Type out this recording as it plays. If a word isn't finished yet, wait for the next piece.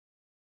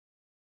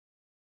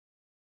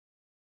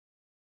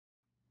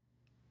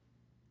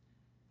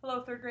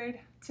Hello, third grade.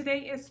 Today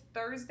is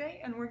Thursday,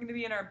 and we're going to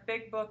be in our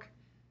big book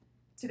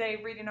today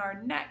reading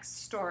our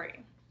next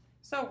story.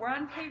 So we're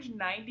on page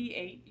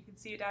 98. You can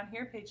see it down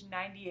here, page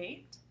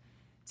 98.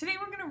 Today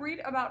we're going to read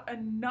about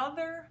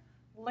another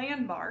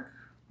landmark.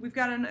 We've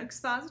got an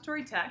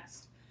expository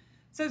text.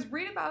 It says,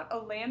 read about a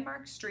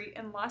landmark street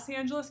in Los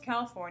Angeles,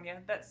 California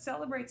that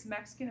celebrates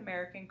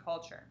Mexican-American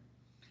culture.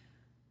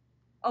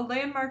 A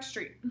landmark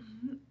street.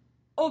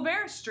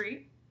 Olvera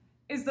Street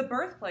is the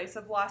birthplace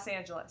of Los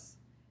Angeles.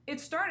 It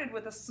started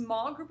with a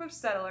small group of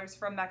settlers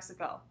from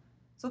Mexico.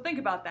 So think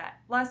about that.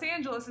 Los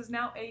Angeles is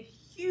now a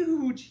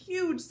huge,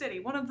 huge city,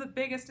 one of the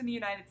biggest in the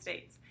United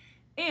States.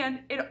 And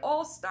it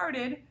all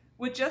started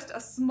with just a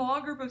small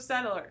group of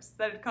settlers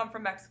that had come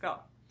from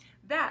Mexico.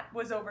 That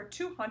was over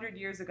 200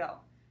 years ago.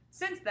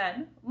 Since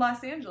then,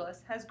 Los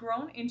Angeles has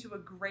grown into a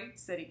great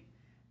city,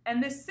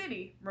 and this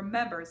city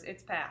remembers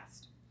its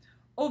past.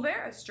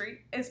 Olvera Street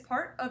is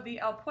part of the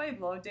El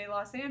Pueblo de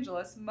Los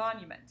Angeles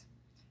monument.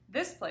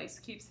 This place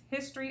keeps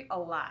history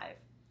alive.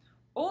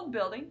 Old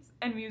buildings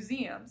and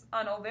museums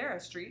on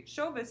Olvera Street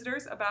show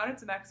visitors about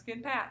its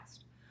Mexican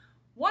past.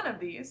 One of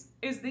these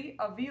is the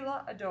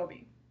Avila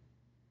Adobe.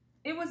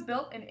 It was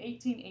built in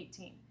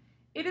 1818.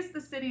 It is the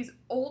city's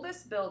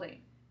oldest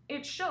building.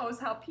 It shows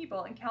how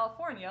people in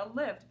California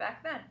lived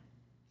back then.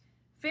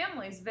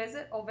 Families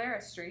visit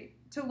Olvera Street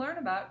to learn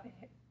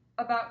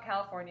about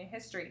California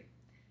history.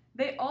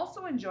 They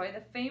also enjoy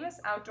the famous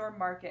outdoor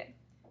market.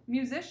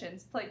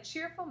 Musicians play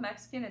cheerful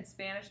Mexican and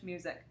Spanish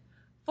music.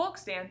 Folk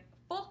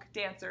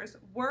dancers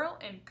whirl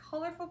in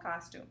colorful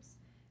costumes.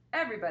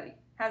 Everybody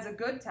has a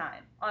good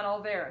time on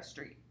Olvera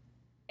Street.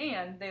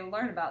 And they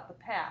learn about the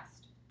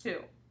past,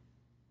 too.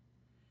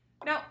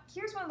 Now,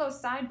 here's one of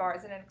those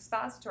sidebars in an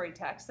expository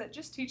text that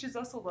just teaches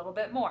us a little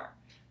bit more.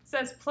 It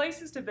says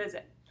places to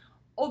visit.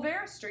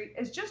 Olvera Street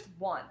is just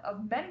one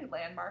of many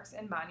landmarks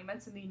and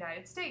monuments in the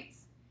United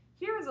States.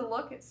 Here is a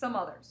look at some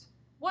others.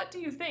 What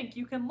do you think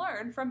you can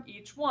learn from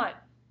each one?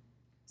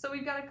 So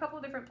we've got a couple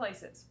of different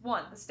places.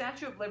 One, the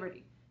Statue of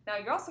Liberty. Now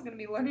you're also going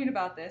to be learning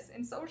about this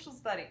in social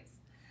studies.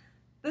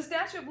 The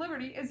Statue of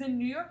Liberty is in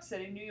New York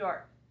City, New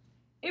York.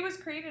 It was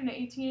created in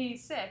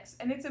 1886,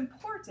 and it's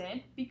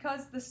important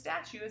because the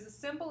statue is a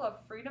symbol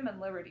of freedom and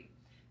liberty.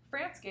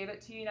 France gave it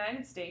to the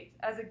United States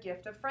as a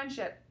gift of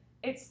friendship.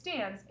 It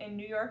stands in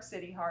New York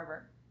City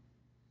Harbor.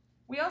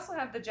 We also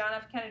have the John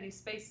F. Kennedy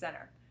Space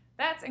Center.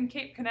 That's in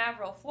Cape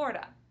Canaveral,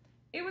 Florida.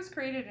 It was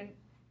created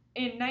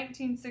in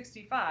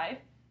 1965,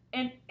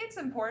 and it's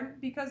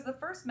important because the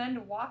first men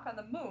to walk on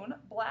the moon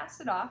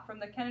blasted off from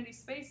the Kennedy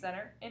Space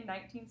Center in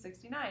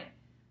 1969.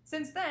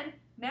 Since then,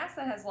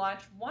 NASA has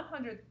launched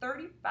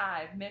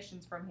 135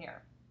 missions from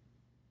here.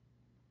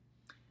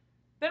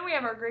 Then we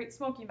have our Great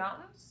Smoky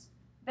Mountains.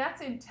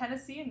 That's in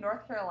Tennessee and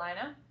North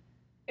Carolina.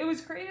 It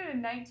was created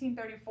in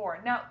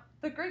 1934. Now,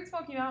 the Great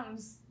Smoky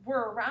Mountains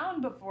were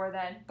around before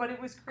then, but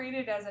it was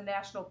created as a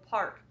national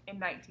park in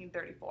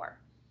 1934.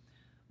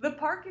 The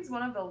park is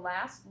one of the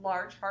last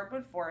large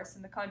hardwood forests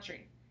in the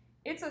country.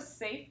 It's a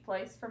safe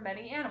place for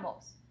many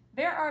animals.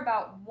 There are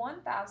about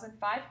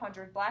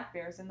 1,500 black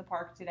bears in the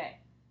park today.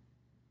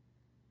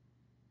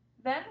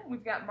 Then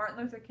we've got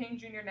Martin Luther King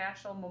Jr.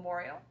 National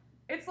Memorial.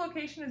 Its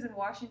location is in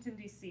Washington,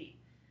 D.C.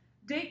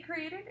 Date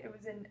created, it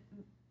was in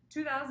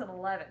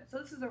 2011. So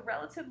this is a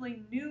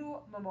relatively new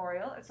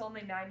memorial. It's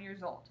only 9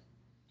 years old.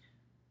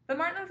 The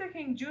Martin Luther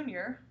King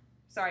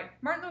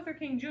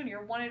Jr.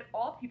 wanted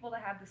all people to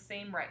have the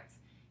same rights.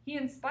 He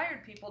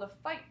inspired people to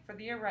fight for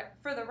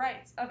the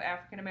rights of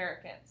African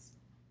Americans.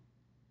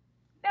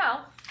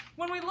 Now,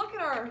 when we look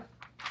at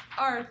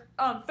our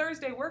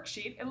Thursday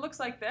worksheet, it looks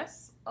like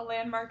this, a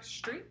landmark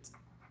street.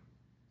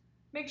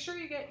 Make sure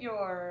you get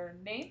your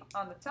name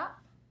on the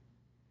top.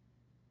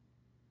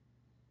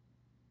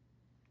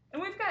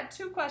 And we've got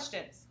two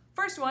questions.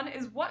 First one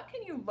is, what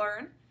can you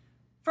learn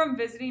from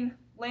visiting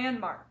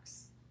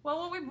landmarks? Well,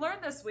 what we've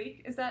learned this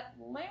week is that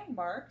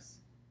landmarks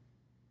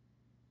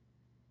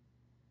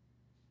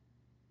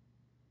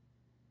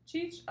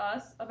teach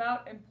us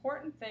about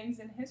important things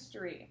in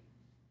history.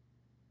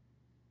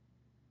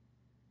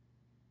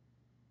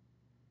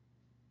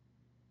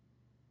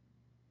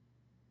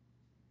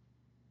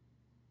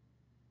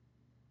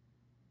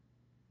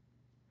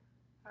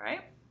 All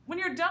right, when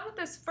you're done with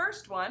this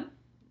first one,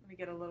 let me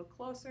get a little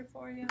closer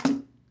for you.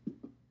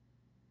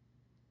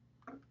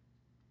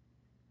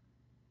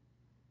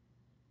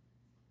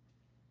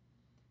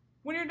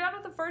 When you're done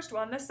with the first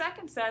one, the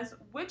second says,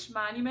 which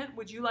monument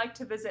would you like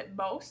to visit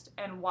most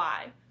and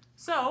why?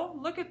 So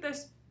look at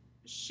this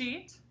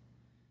sheet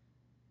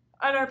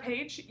on our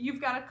page. You've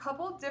got a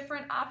couple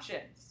different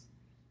options,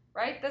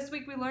 right? This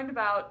week we learned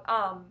about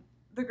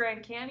the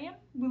Grand Canyon.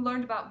 We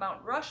learned about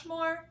Mount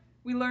Rushmore.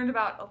 We learned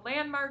about a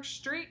landmark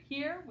street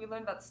here. We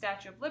learned about the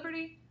Statue of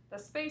Liberty, the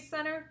Space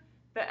Center,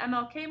 the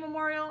MLK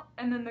Memorial,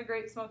 and then the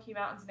Great Smoky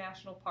Mountains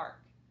National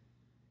Park.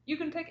 You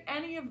can pick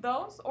any of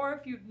those, or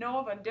if you know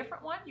of a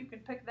different one, you can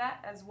pick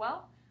that as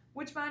well.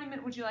 Which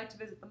monument would you like to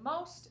visit the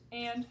most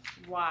and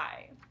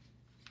why?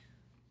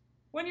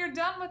 When you're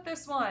done with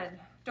this one,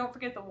 don't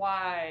forget the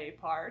why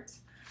part.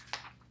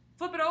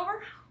 Flip it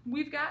over,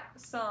 we've got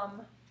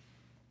some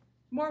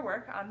more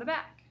work on the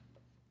back.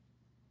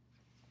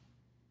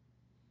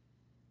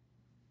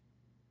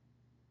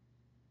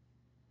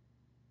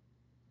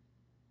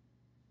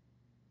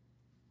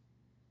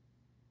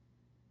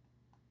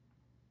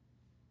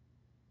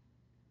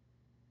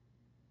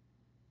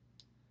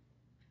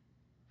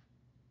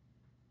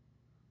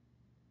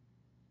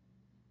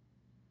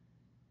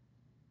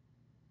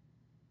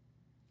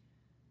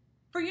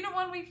 For Unit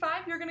 1, Week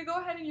 5, you're going to go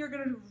ahead and you're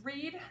going to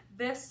read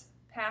this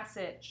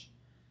passage.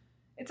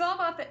 It's all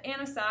about the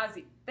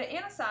Anasazi. The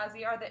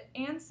Anasazi are the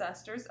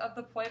ancestors of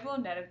the Pueblo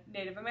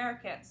Native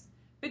Americans.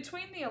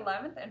 Between the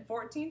 11th and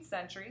 14th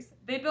centuries,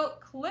 they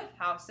built cliff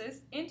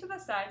houses into the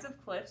sides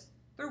of cliffs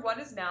through what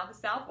is now the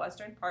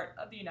southwestern part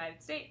of the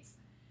United States.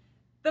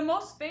 The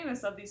most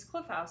famous of these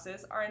cliff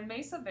houses are in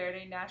Mesa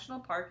Verde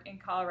National Park in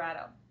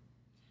Colorado.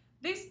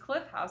 These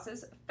cliff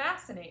houses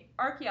fascinate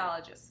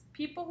archaeologists,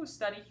 people who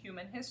study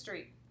human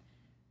history.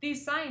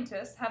 These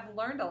scientists have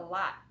learned a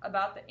lot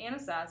about the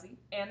Anasazi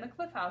and the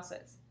cliff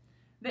houses.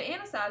 The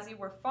Anasazi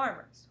were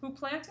farmers who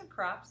planted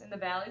crops in the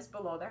valleys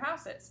below their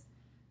houses.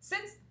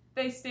 Since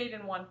they stayed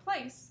in one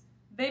place,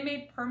 they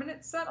made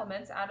permanent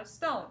settlements out of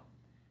stone.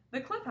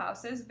 The cliff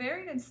houses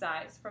varied in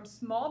size from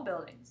small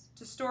buildings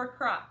to store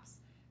crops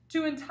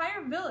to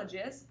entire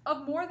villages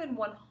of more than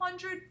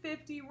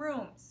 150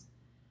 rooms.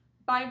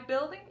 By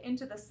building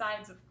into the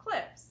sides of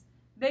cliffs,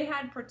 they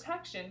had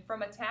protection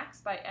from attacks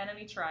by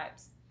enemy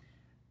tribes.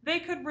 They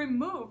could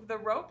remove the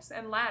ropes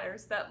and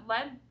ladders that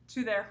led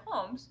to their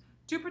homes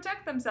to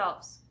protect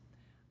themselves.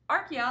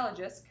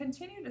 Archaeologists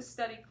continue to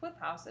study cliff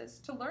houses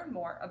to learn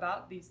more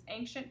about these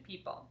ancient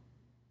people.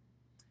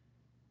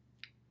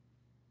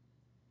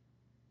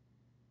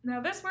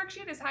 Now this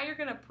worksheet is how you're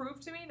going to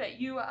prove to me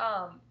that you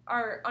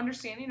are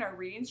understanding our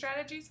reading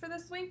strategies for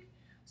this week.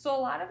 So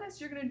a lot of this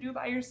you're going to do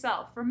by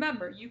yourself.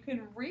 Remember, you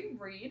can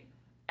reread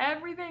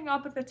everything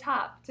up at the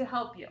top to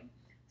help you.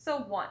 So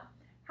 1,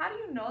 how do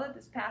you know that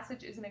this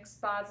passage is an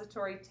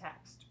expository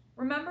text?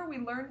 Remember, we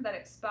learned that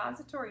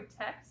expository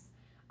texts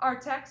are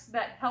texts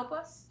that help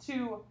us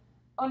to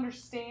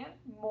understand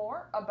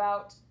more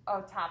about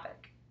a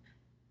topic.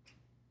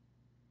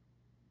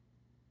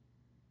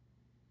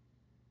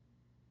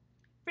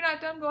 If you're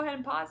not done, go ahead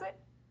and pause it.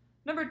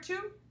 Number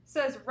 2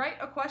 says, write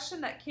a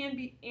question that can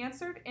be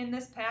answered in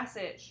this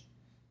passage.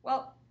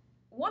 Well,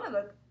 one of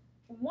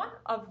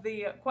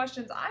the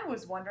questions I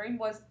was wondering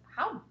was,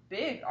 how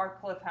big are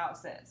cliff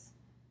houses?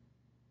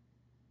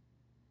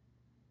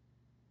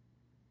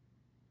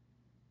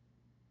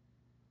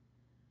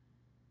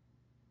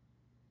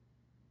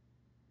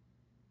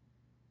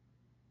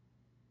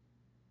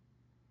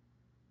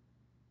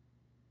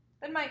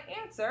 Then my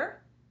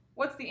answer,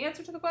 what's the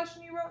answer to the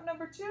question you wrote in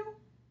number 2?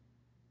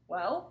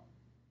 Well,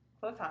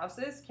 cliff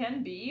houses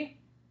can be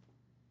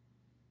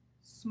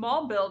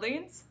small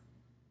buildings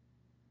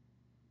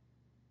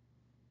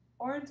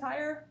or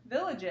entire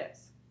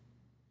villages.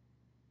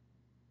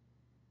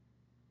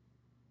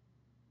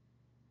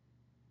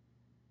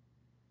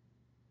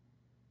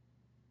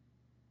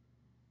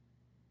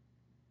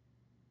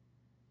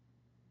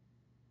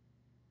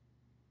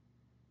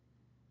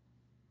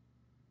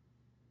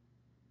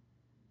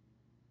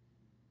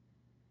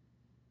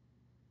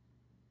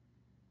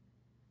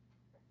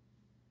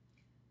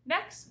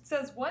 Next, it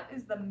says, what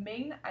is the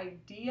main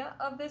idea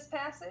of this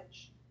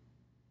passage?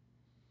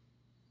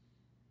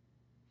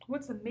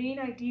 What's the main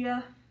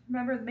idea?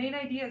 Remember, the main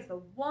idea is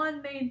the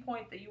one main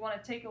point that you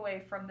want to take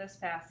away from this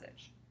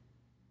passage.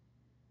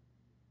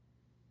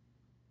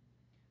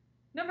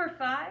 Number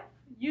 5,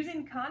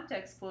 using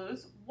context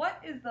clues, what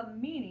is the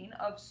meaning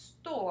of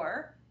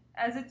store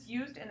as it's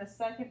used in the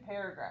second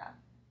paragraph?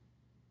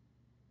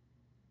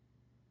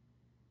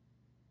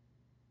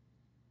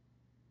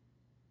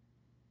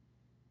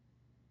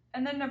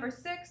 And then number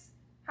 6,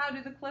 how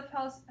do the cliff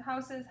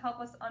houses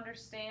help us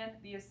understand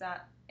the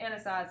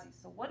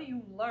Anasazi? So what do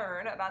you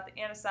learn about the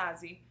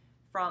Anasazi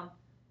from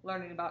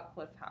learning about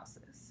cliff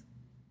houses?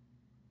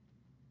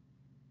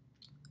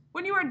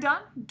 When you are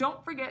done,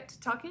 don't forget to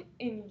tuck it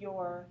in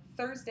your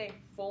Thursday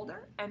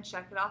folder and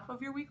check it off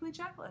of your weekly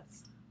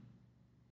checklist.